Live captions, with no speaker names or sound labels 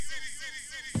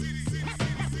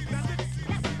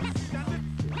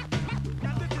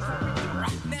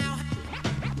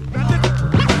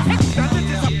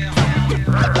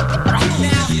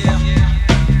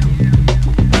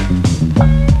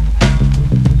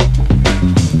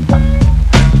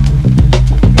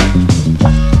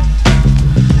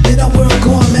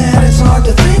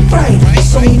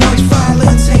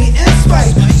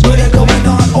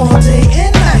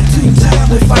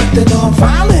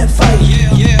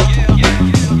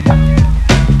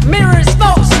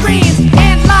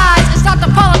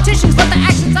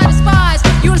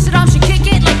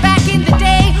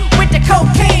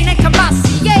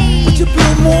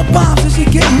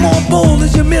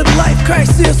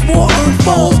war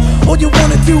unfolds. All you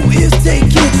wanna do is take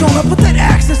kids on. I put that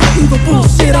access to evil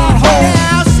bullshit on hold.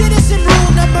 Now, citizen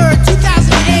rule number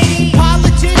 2080.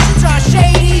 Politicians are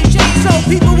shady. So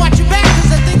people watch your back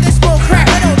cause I think they smoke crack.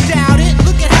 I don't doubt it,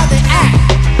 look at how they act.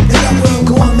 In a world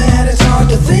going mad, it's hard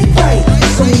to think right.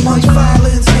 So much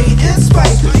violence, hate, and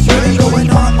spite. Really going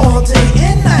on all day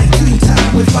and night. 2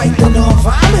 times we fight the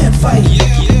non-violent fight.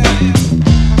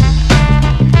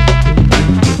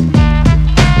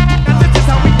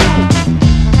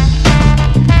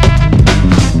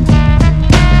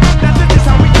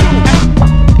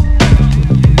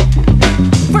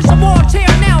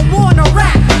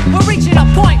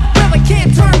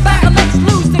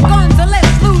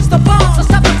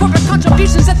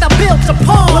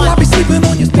 Well, I'll be sleeping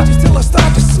on your speeches till I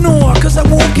start to snore. Cause I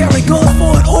won't carry guns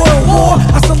for an oil war.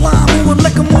 I salam, moving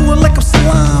like a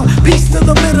salam. Peace to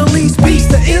the Middle East, peace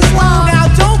to Islam. Now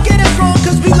don't get us wrong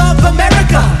cause we love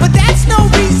America, but that's no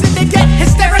reason to get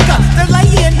hysterical. They're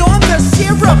laying on the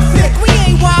syrup thick. We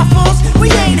ain't waffles,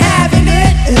 we ain't having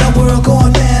it. In a world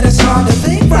going mad, it's hard to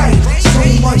think right. So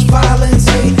much violence,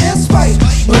 hate, and spite.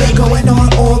 We're going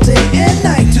on all day and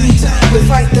night. 2 times we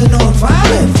fight the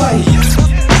non-violent fight.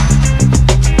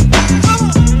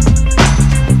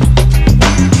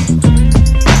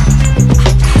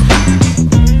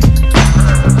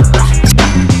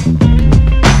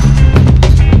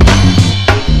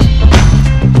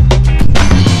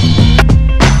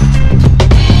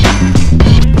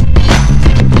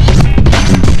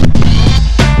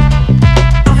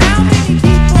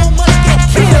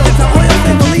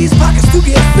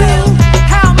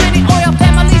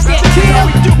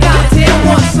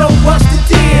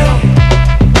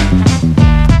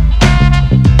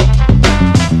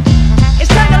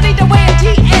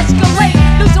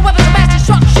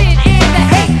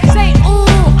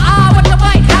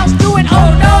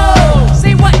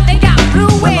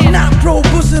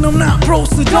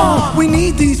 We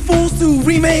need these fools to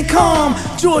remain calm.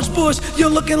 George Bush, you're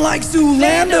looking like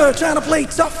Zoolander, trying to play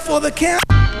tough for the camp.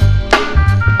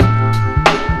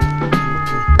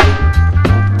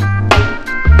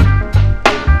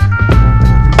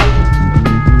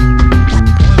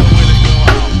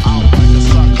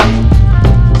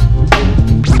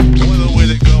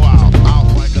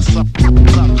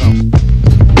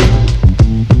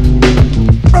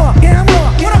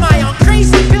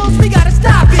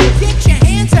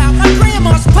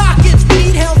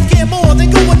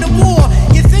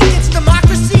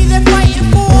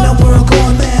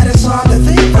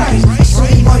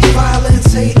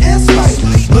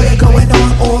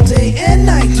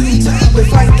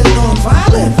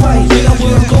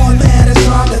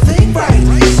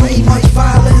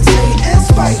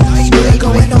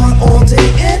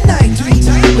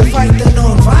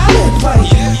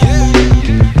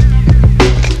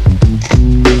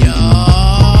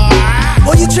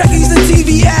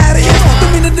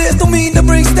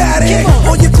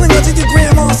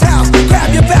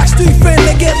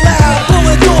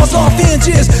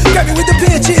 Grab me with the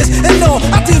pinches, and no,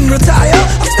 I didn't retire.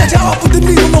 I snatch you off with the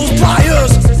needle nose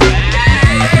pliers.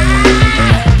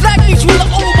 Like me, you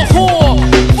look overhaul.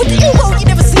 What the hell you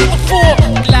never seen before?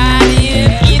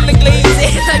 Gliding in the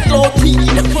glaze, like Lord P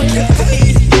in the fucking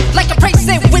face. Like a price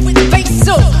with the face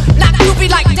so. Not goofy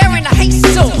like Darren, I hate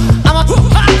so. I'm a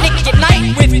hot nigga at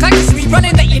night with crackers we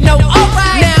running that you know.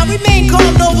 Alright, now remain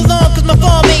calm, no alarm, cause my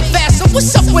farm ain't fast. So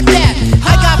what's up with that?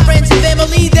 I got friends and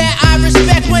family that I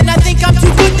respect. When I think I'm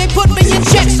too good, they put me in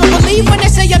check. So believe when they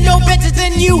say I'm no better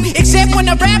than you. Except when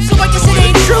I rap, so I guess it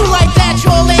ain't true like that.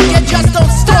 Troll and you just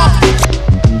don't stop.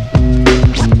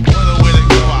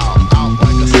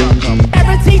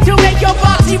 Guarantee to make your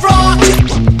body rock.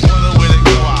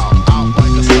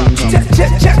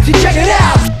 Check it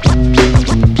out.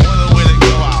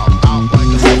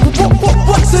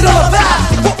 What's it all about?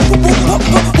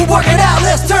 We'll work it out.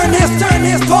 Let's turn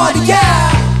this party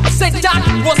out. said that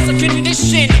was a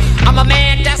condition. I'm a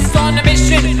man that's on a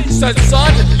mission. Said son,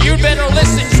 you better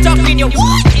listen. Stuck in your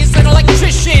what is an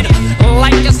electrician.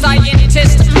 Like a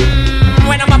scientist,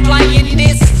 when I'm applying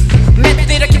this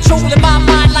method of controlling my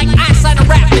mind like Einstein or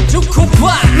rapping to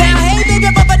Cooper. Now hey baby,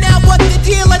 but now what's the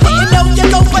deal? I didn't know you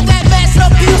go for that mass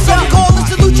appeal. Some call it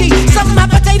Salucci, some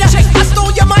hot potato. I stole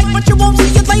your mic, but you won't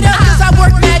see it later. Cause I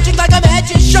work magic like a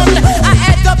magician. I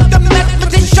add up the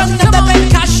mathematician and the bank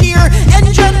cashier,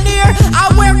 engineer. I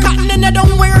wear cotton and I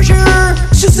don't wear your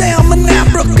Shazam and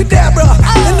abracadabra.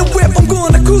 In the whip, I'm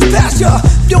gonna cruise past ya.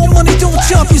 Your money don't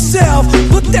jump yourself.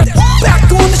 Put that back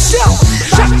on the shelf.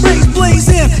 Shot rays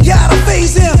blazing, you out of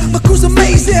phase in. My crew's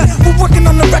amazing. We're working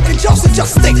on the record, y'all, so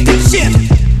just stay patient.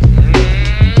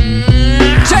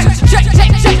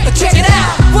 Check it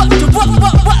out.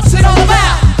 What's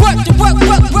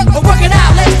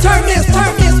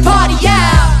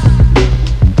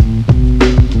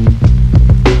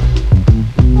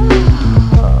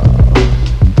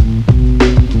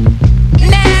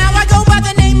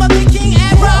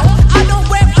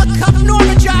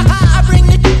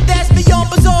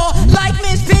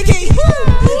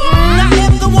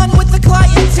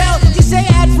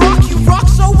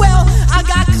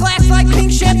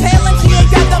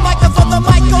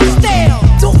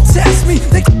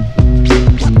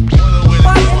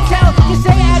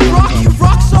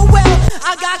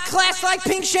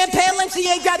he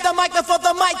ain't got the microphone,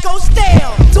 the mic goes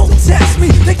stale. Don't test me,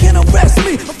 they can't arrest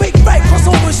me. A fake right, cross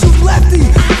over, shoot lefty.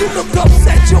 You look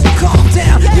upset, yo, calm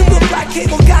down. You look like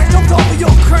cable guy jumped over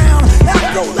your crown.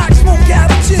 I blow like smoke out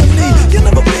a chimney. You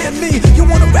never been me. You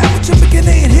wanna rap with your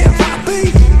beginning in hip hop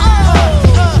beat?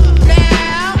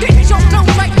 Now get your tongue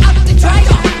right out the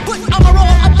dryer. Put armor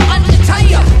all up under the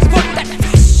tire. Put that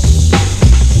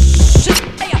shit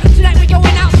there. Tonight we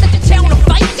going out, set the town on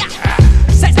fire.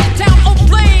 Set the town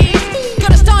ablaze.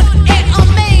 Gonna stun and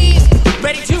amaze.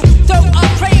 Ready to throw a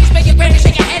praise. Make it ready,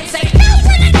 shake your head, say no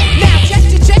to the game. Now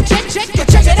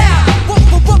check it out.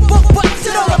 What's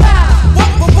it all about?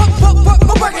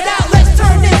 We'll work it out. Let's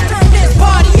turn this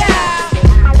party out.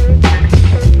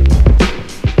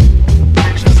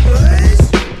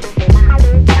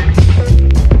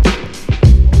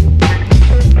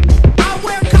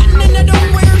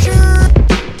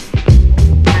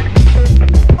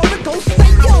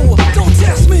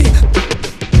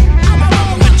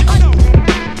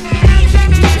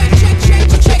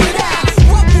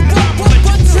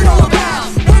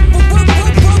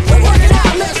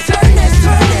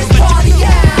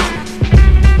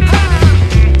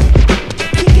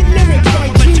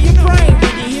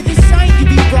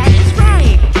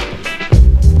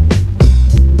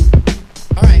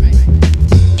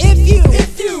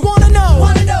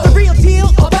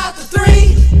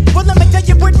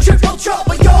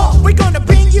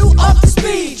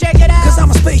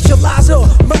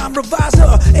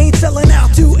 Ain't selling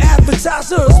out to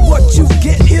advertisers. What you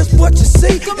get is what you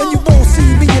see, and you won't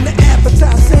see me in the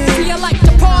advertising. See, I like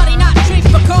to party, not drink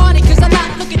Bacardi, cause I'm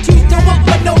not looking to throw up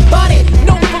with nobody.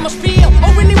 No from a spiel,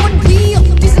 or really one deal.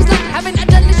 This is like having a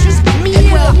delicious meal.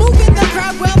 And we're moving the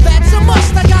crowd, well that's a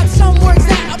must. I got some words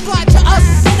that apply to us,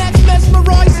 and that's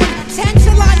mesmerizing,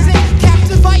 tantalizing,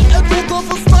 captivate a Google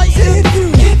for slicing.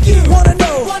 If you wanna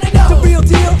know the real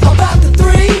deal about the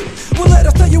three, well let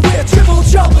us tell you we're triple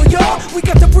trouble, y'all. We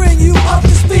got to bring you up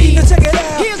to speed. Now check it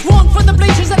out. Here's one for the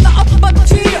bleachers at the upper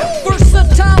tier.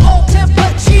 Versatile, all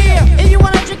temperature. If you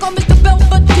wanna drink on Mr.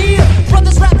 Belvedere,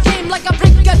 brothers rap game like a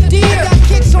brigadier. I got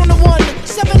kicks on the 1,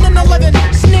 7 and 11,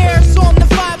 snares on the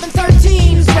 5 and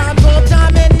 13. Rhymes all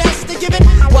time and that's the given.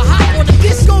 We're hot on the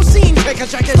disco scene.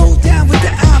 Check it. Slow down with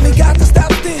the army, got to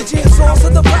stop stinking. Source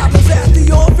of the problems at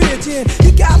the origin.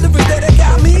 You got lyrics that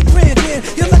got me grinning.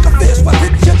 You're like a fish, why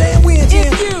with your damn wind?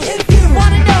 If you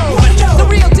wanna know the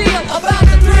real deal about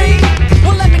the three,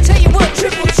 well let me tell you what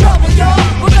triple trouble, y'all.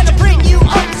 We're gonna bring you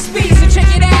up to speed, so check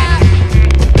it out.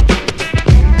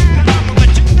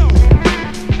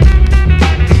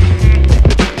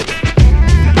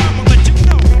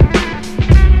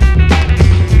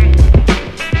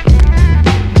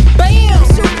 Bam!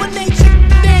 Super nature,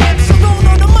 damn, Salone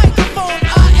on the microphone.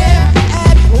 I am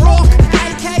Ad Rock,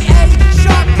 aka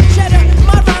Sharp Cheddar.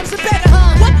 My rhymes are better,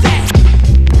 huh? What that?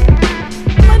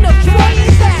 What the boy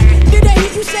is that? Did I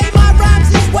hear you say my rhymes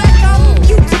is whack? I'm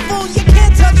beautiful, you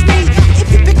can't touch me. If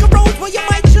you pick a road, well you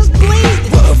might just bleed.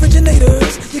 We're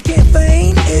originators, you can't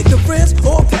feign ignorance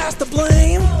or pass the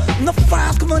blame. Enough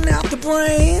files coming out the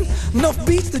brain, enough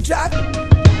beats to drive.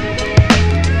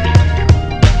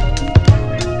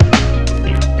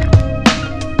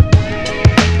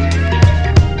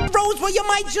 Roads where you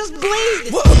might just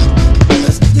bleed.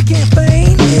 You can't feign